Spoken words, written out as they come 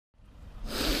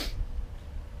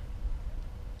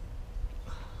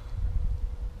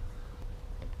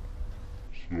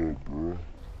up, bro?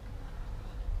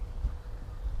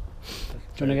 Do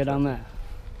you want to go down there?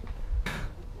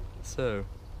 So,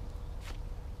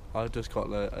 I just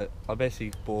got I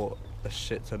basically bought a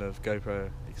shit ton of GoPro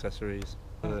accessories.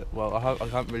 Well, I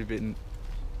haven't really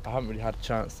had a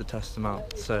chance to test them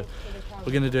out, so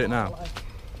we're gonna do it now.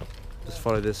 Just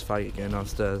follow this faggot going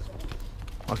downstairs.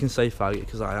 I can say faggot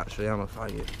because I actually am a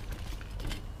faggot.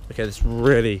 Okay, this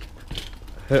really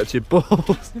hurts your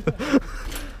balls.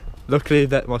 Luckily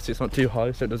that my stick's not too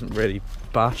high, so it doesn't really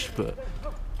bash, but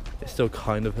it still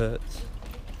kind of hurts.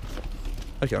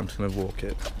 Okay, I'm just gonna walk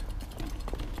it.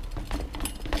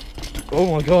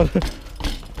 Oh my god.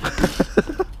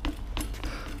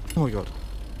 Oh my god.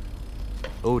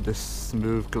 Oh, this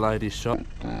smooth glidey shot.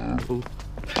 Ooh.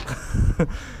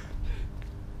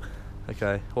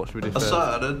 Okay, what should we do first?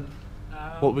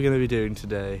 What we're going to be doing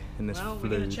today in this Well, we're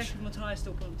going to check if my tyre's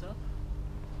still pumped up.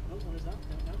 Oh, what is that?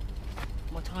 Don't know.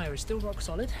 My tyre is still rock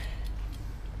solid.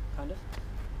 Kind of.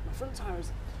 My front tyre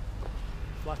is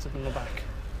flatter than the back.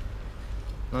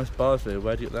 Nice bars there,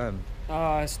 where'd you get them? Oh,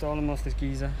 I stole them off this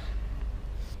geezer.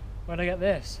 Where'd I get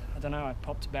this? I don't know, I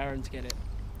popped a Baron to get it.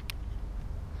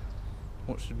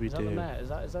 What should we do? Is that the mayor?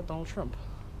 Is that Donald Trump?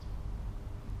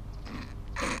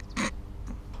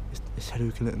 It's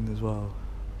Hillary Clinton as well.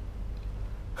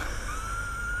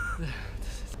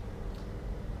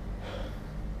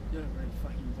 You're very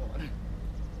fucking bored.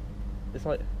 It's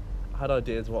like, I had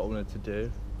ideas of what I wanted to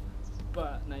do,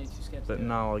 But now you're too scared to but do it.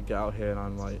 now I get out here and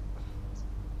I'm like,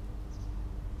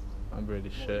 I'm really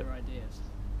What shit. were your ideas?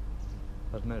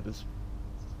 I don't know, just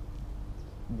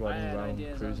I running had around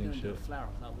ideas cruising I was shit. going to do a flare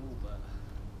off that wall, but...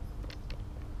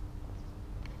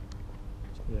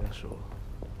 Yeah, sure.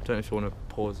 Don't know if you want to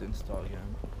pause it and start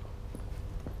again.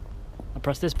 I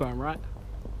press this button, right?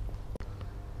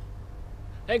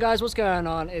 Hey guys, what's going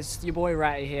on? It's your boy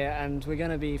Ratty here, and we're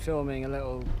going to be filming a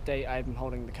little date. I'm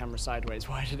holding the camera sideways.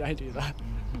 Why did I do that?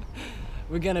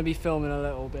 We're going to be filming a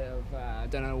little bit of, I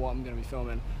don't know what I'm going to be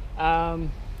filming. You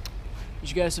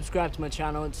should go subscribe to my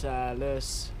channel. It's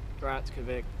Lewis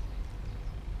Ratkovic.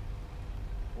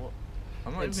 What?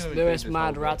 I'm not It's even gonna Lewis do this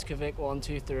Mad whole bit. Ratkovic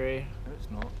 123. No, it's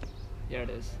not. Yeah, it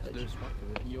is. It's Lewis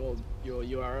Ratkovic. Your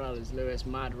URL is Lewis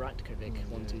Mad Ratkovic Oh,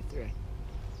 123.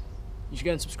 You should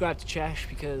go and subscribe to Chesh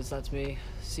because that's me.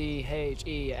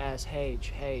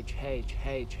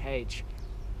 CHESHHHH.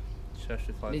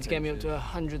 Cheshire 5 Need to get me up to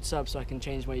 100 subs so I can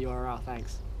change my URL.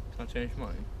 Thanks. Can I change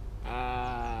mine?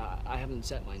 I haven't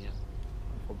set mine yet. I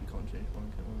probably can't change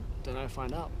mine, can I? Don't know.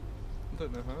 Find out. I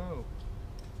don't know how.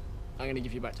 I'm gonna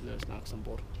give you back to Lewis now because I'm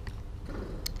bored.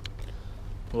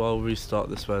 Well, I'll restart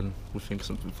this when we think of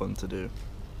something fun to do.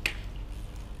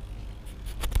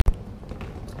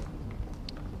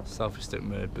 Selfie stick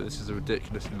mode, but this is a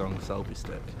ridiculously long selfie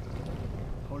stick.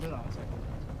 Hold it out a second.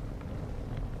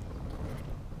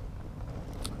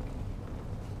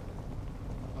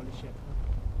 Holy shit.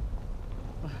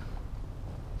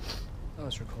 Oh,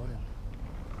 it's recording.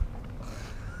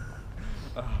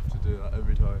 I have to do that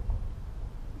every time.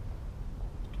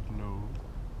 No.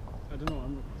 I don't know what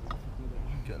I'm recording.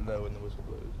 Get low when the whistle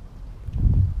blows.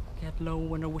 Get low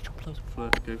when the whistle blows.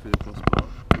 Float, go through the crossbar.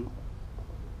 Ooh.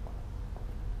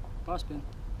 Bar spin.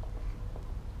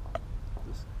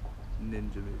 Just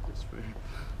ninja move this through.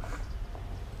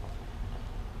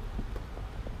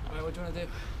 Right, what do you want to do?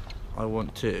 I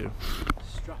want to.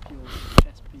 Strap your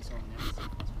chest piece on, yes.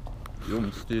 You want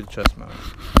me to do the chest mount?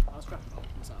 I'll strap it on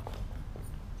myself.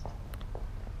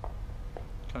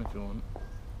 Can if you want.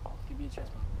 Give me a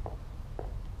chest mount.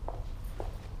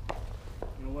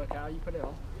 You wanna work out how you put it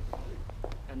on?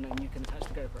 And then you can attach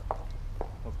the GoPro.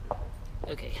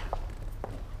 Okay.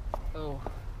 Oh.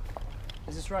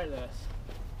 Is this right, Lewis?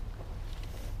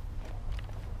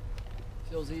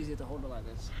 Feels easier to hold it like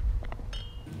this.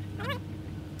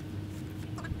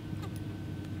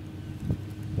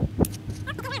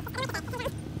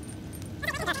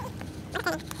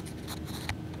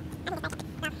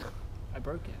 I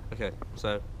broke it. Okay,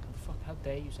 so What the fuck? How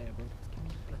dare you say I broke it? Give me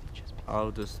your bloody chest.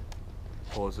 I'll just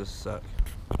pause this a sec.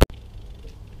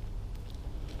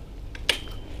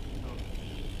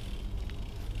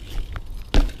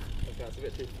 Okay, that's a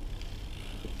bit too.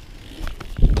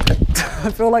 I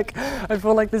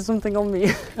feel like there's something on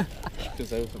me.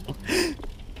 Just open.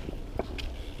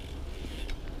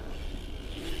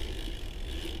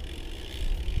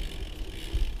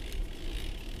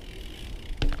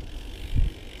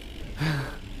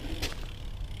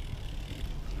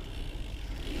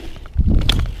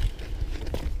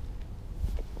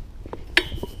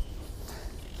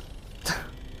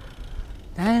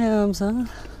 Damn, son.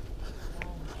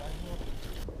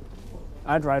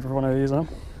 I'd ride for one of these, huh?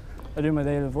 I do my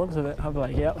daily vlogs of it. I'll be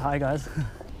like, yep, hi guys.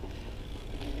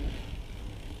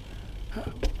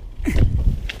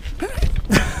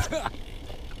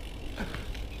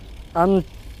 I'm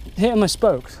hitting my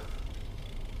spokes.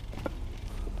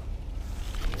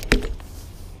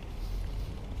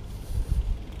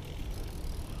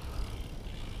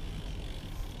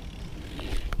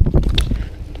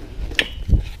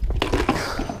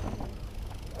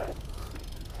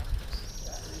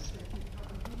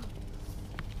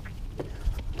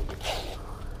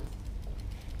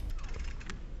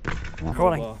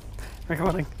 Recording.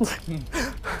 Recording.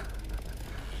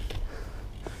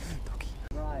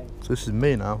 So this is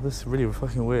me now. This is really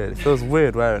fucking weird. It feels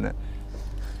weird wearing it.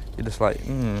 You're just like,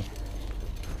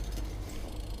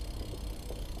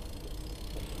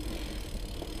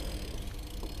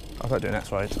 I thought doing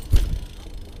X-rays.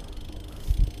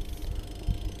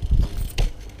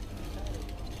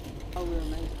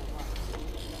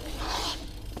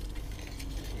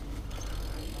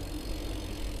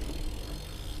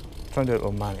 Try and do it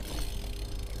with manic.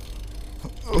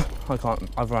 I can't.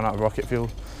 I've run out of rocket fuel.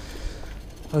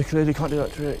 I clearly can't do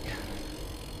that trick.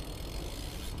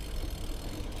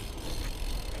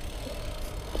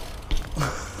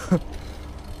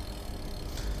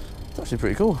 It's actually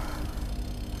pretty cool.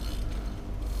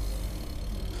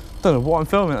 Don't know what I'm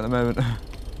filming at the moment.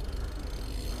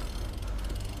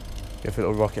 Go for a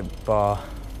little rocket bar.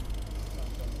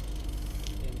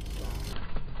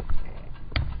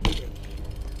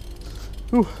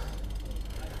 Ooh.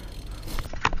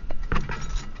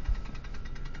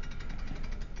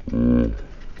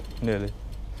 Nearly.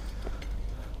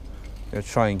 Gonna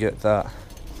try and get that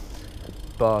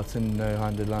bar to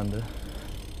no-handed lander.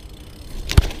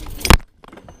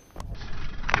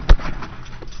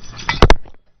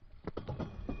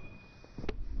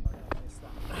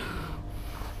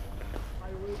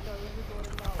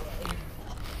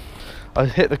 I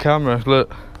hit the camera,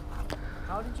 look.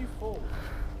 How did you fall?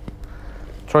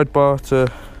 Tried bar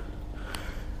to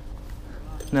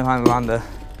no-handed lander.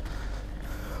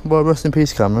 Well, rest in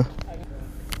peace, camera.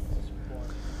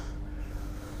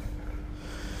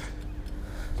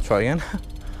 Try again.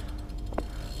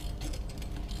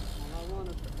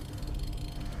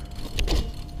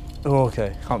 Oh,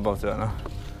 okay, can't bother doing that now.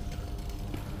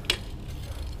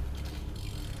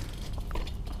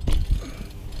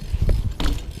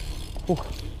 Oh.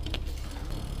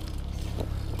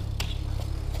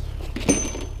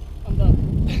 I'm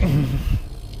done.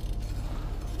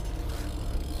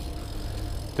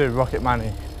 Dude, Rocket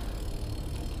Manny.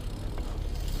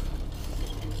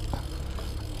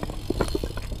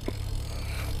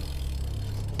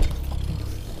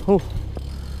 Oh,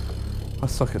 I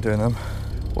suck at doing them.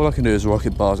 All I can do is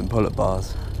rocket bars and pull-up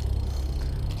bars.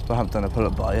 But I haven't done a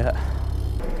pull-up bar yet.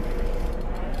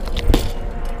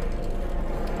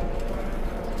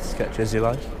 Sketch as you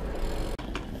like.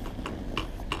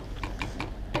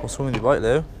 What's wrong with your bike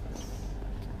though?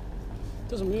 It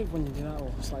doesn't move when you do that,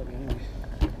 or slightly anyway.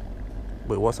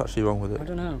 Wait, what's actually wrong with it? I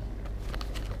don't know.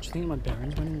 Do you think my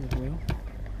bearings went in the wheel?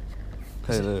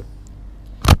 Hey, look.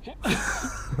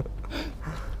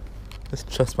 This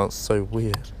chest mount's so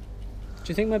weird. Do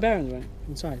you think my bearings went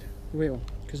inside the wheel?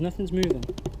 Because nothing's moving.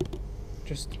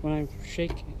 Just when I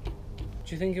shake it.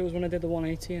 Do you think it was when I did the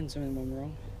 180 and something went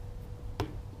wrong?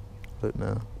 Look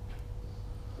now.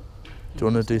 Do you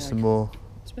want to do some more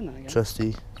Spin that again.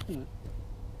 chesty? Spin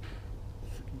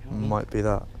that. Might be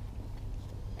that.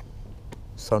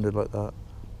 Sounded like that.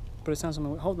 But it sounds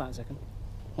something. Hold that a second.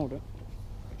 Hold it.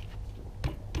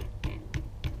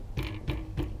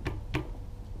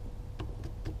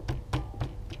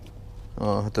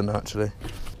 Oh, I don't know actually.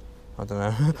 I don't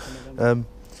know.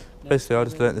 Basically, I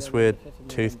just learnt this weird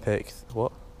toothpick.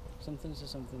 What? Something to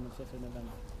something the 5th of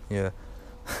November. Yeah.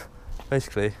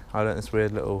 Basically, I learnt this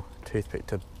weird little toothpick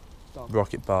to Dog.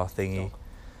 rocket bar thingy.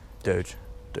 Doge.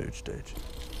 I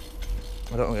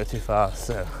don't want to go too fast,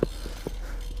 so.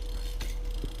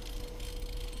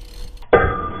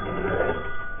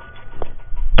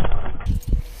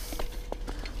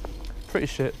 Pretty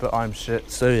shit, but I'm shit,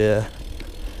 so yeah.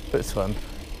 But it's fun.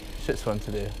 Shit's fun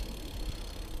to do.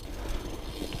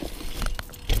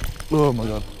 Oh my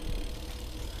god.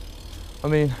 I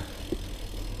mean,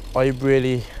 are you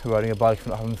really riding a bike and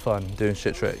not having fun, doing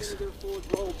shit tricks?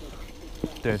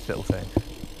 Doing this little thing.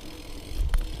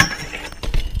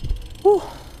 Woo.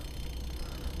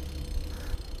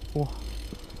 Woo.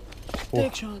 Woo.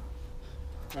 Big shot.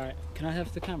 Alright, can I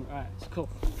have the camera? Alright, it's cool.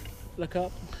 Look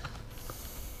up.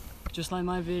 Just like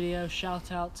my video,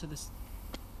 shout out to this.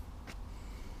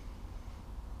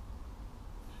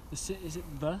 Is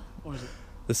it the or is it?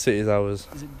 The city's ours.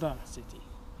 Is it the city?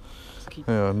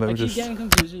 Hang on, let me I keep just... getting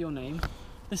confused with your name.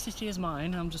 The city is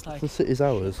mine. I'm just like... The city's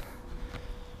ours.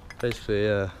 Basically,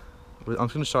 yeah. I'm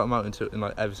just going to shout them out in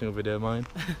like every single video of mine.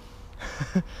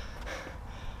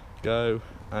 Go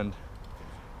and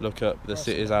look up The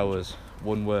City's Ours.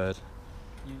 One word.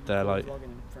 They're like... vlogging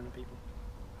in front of people.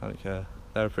 I don't care.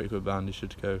 They're a pretty good band. You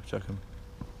should go check them.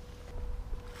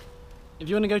 If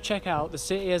you want to go check out The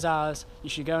City Is Ours, you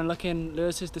should go and look in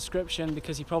Lewis's description,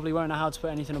 because he probably won't know how to put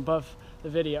anything above the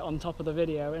video, on top of the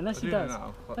video, unless he does.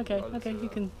 Okay,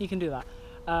 you can do that.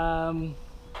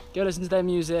 Go listen to their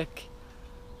music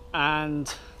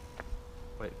and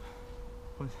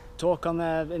talk on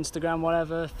their Instagram,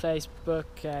 whatever, Facebook,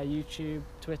 YouTube,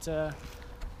 Twitter.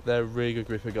 They're a really good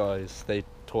group of guys. They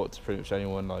talk to pretty much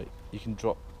anyone. Like, you can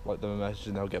drop like them a message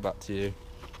and they'll get back to you.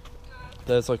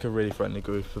 There's like a really friendly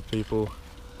group of people.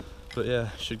 But yeah,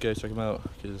 should go check them out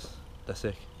because they're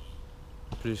sick.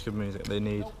 Produce good music.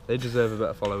 They deserve a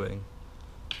better following.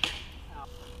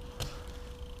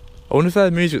 I wonder if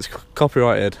their music's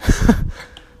copyrighted. I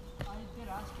did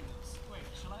ask you. Wait,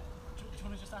 do you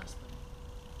want to just ask them?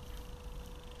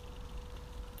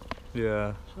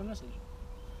 Yeah. Should I message?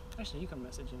 Actually, you can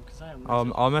message him because I haven't.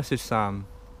 I'll message Sam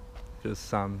because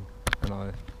Sam and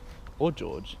I, or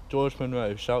George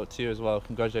Monroe. Shout out to you as well.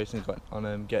 Congratulations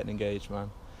on getting engaged,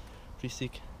 man. Pretty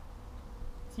sick.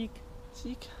 Seek.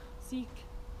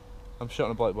 I'm shot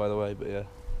on a bike, by the way, but yeah.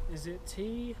 Is it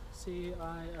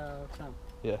TCIO?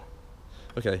 Yeah.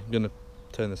 Okay, I'm gonna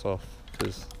turn this off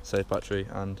because safe battery,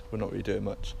 and we're not really doing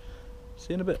much.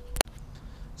 See you in a bit.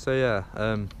 So yeah,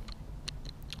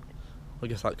 I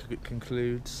guess that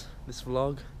concludes this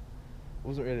vlog. It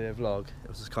wasn't really a vlog. It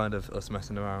was just kind of us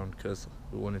messing around because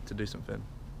we wanted to do something.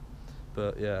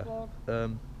 But yeah,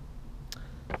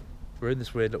 we're in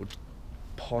this weird little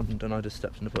pond, and I just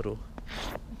stepped in a puddle.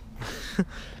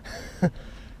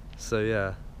 So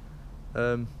yeah,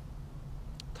 tell me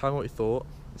what you thought.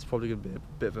 It's probably going to be a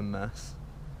bit of a mess.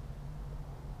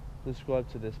 Subscribe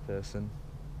to this person,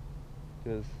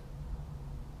 because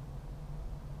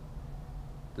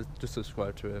just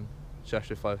subscribe to him. Shash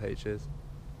with 5 H's.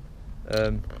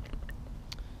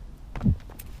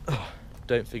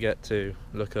 Don't forget to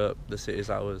look up The City's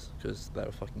Ours, because they're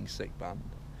a fucking sick band.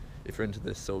 If you're into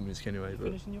this sort of music anyway. But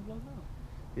Finishing your vlog now?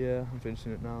 yeah, I'm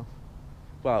finishing it now.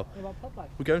 Well, What about pub life?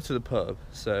 we're going to the pub,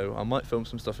 so I might film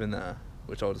some stuff in there,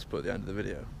 which I'll just put at the end of the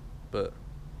video. But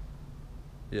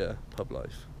yeah, pub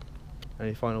life.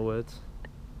 Any final words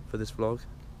for this vlog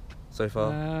so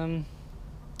far?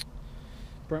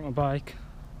 Broke my bike.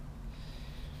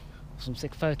 Some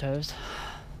sick photos.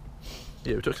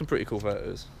 Yeah, we took some pretty cool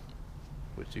photos,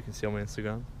 which you can see on my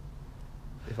Instagram.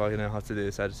 If I know how to do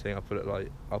this editing, I'll put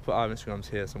our Instagrams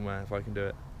here somewhere if I can do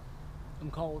it.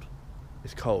 I'm cold.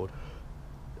 It's cold.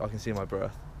 I can see my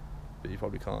breath, but you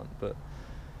probably can't. But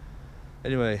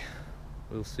anyway,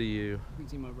 we'll see you You can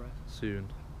see my breath. soon.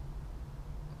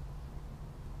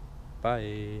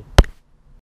 Bye.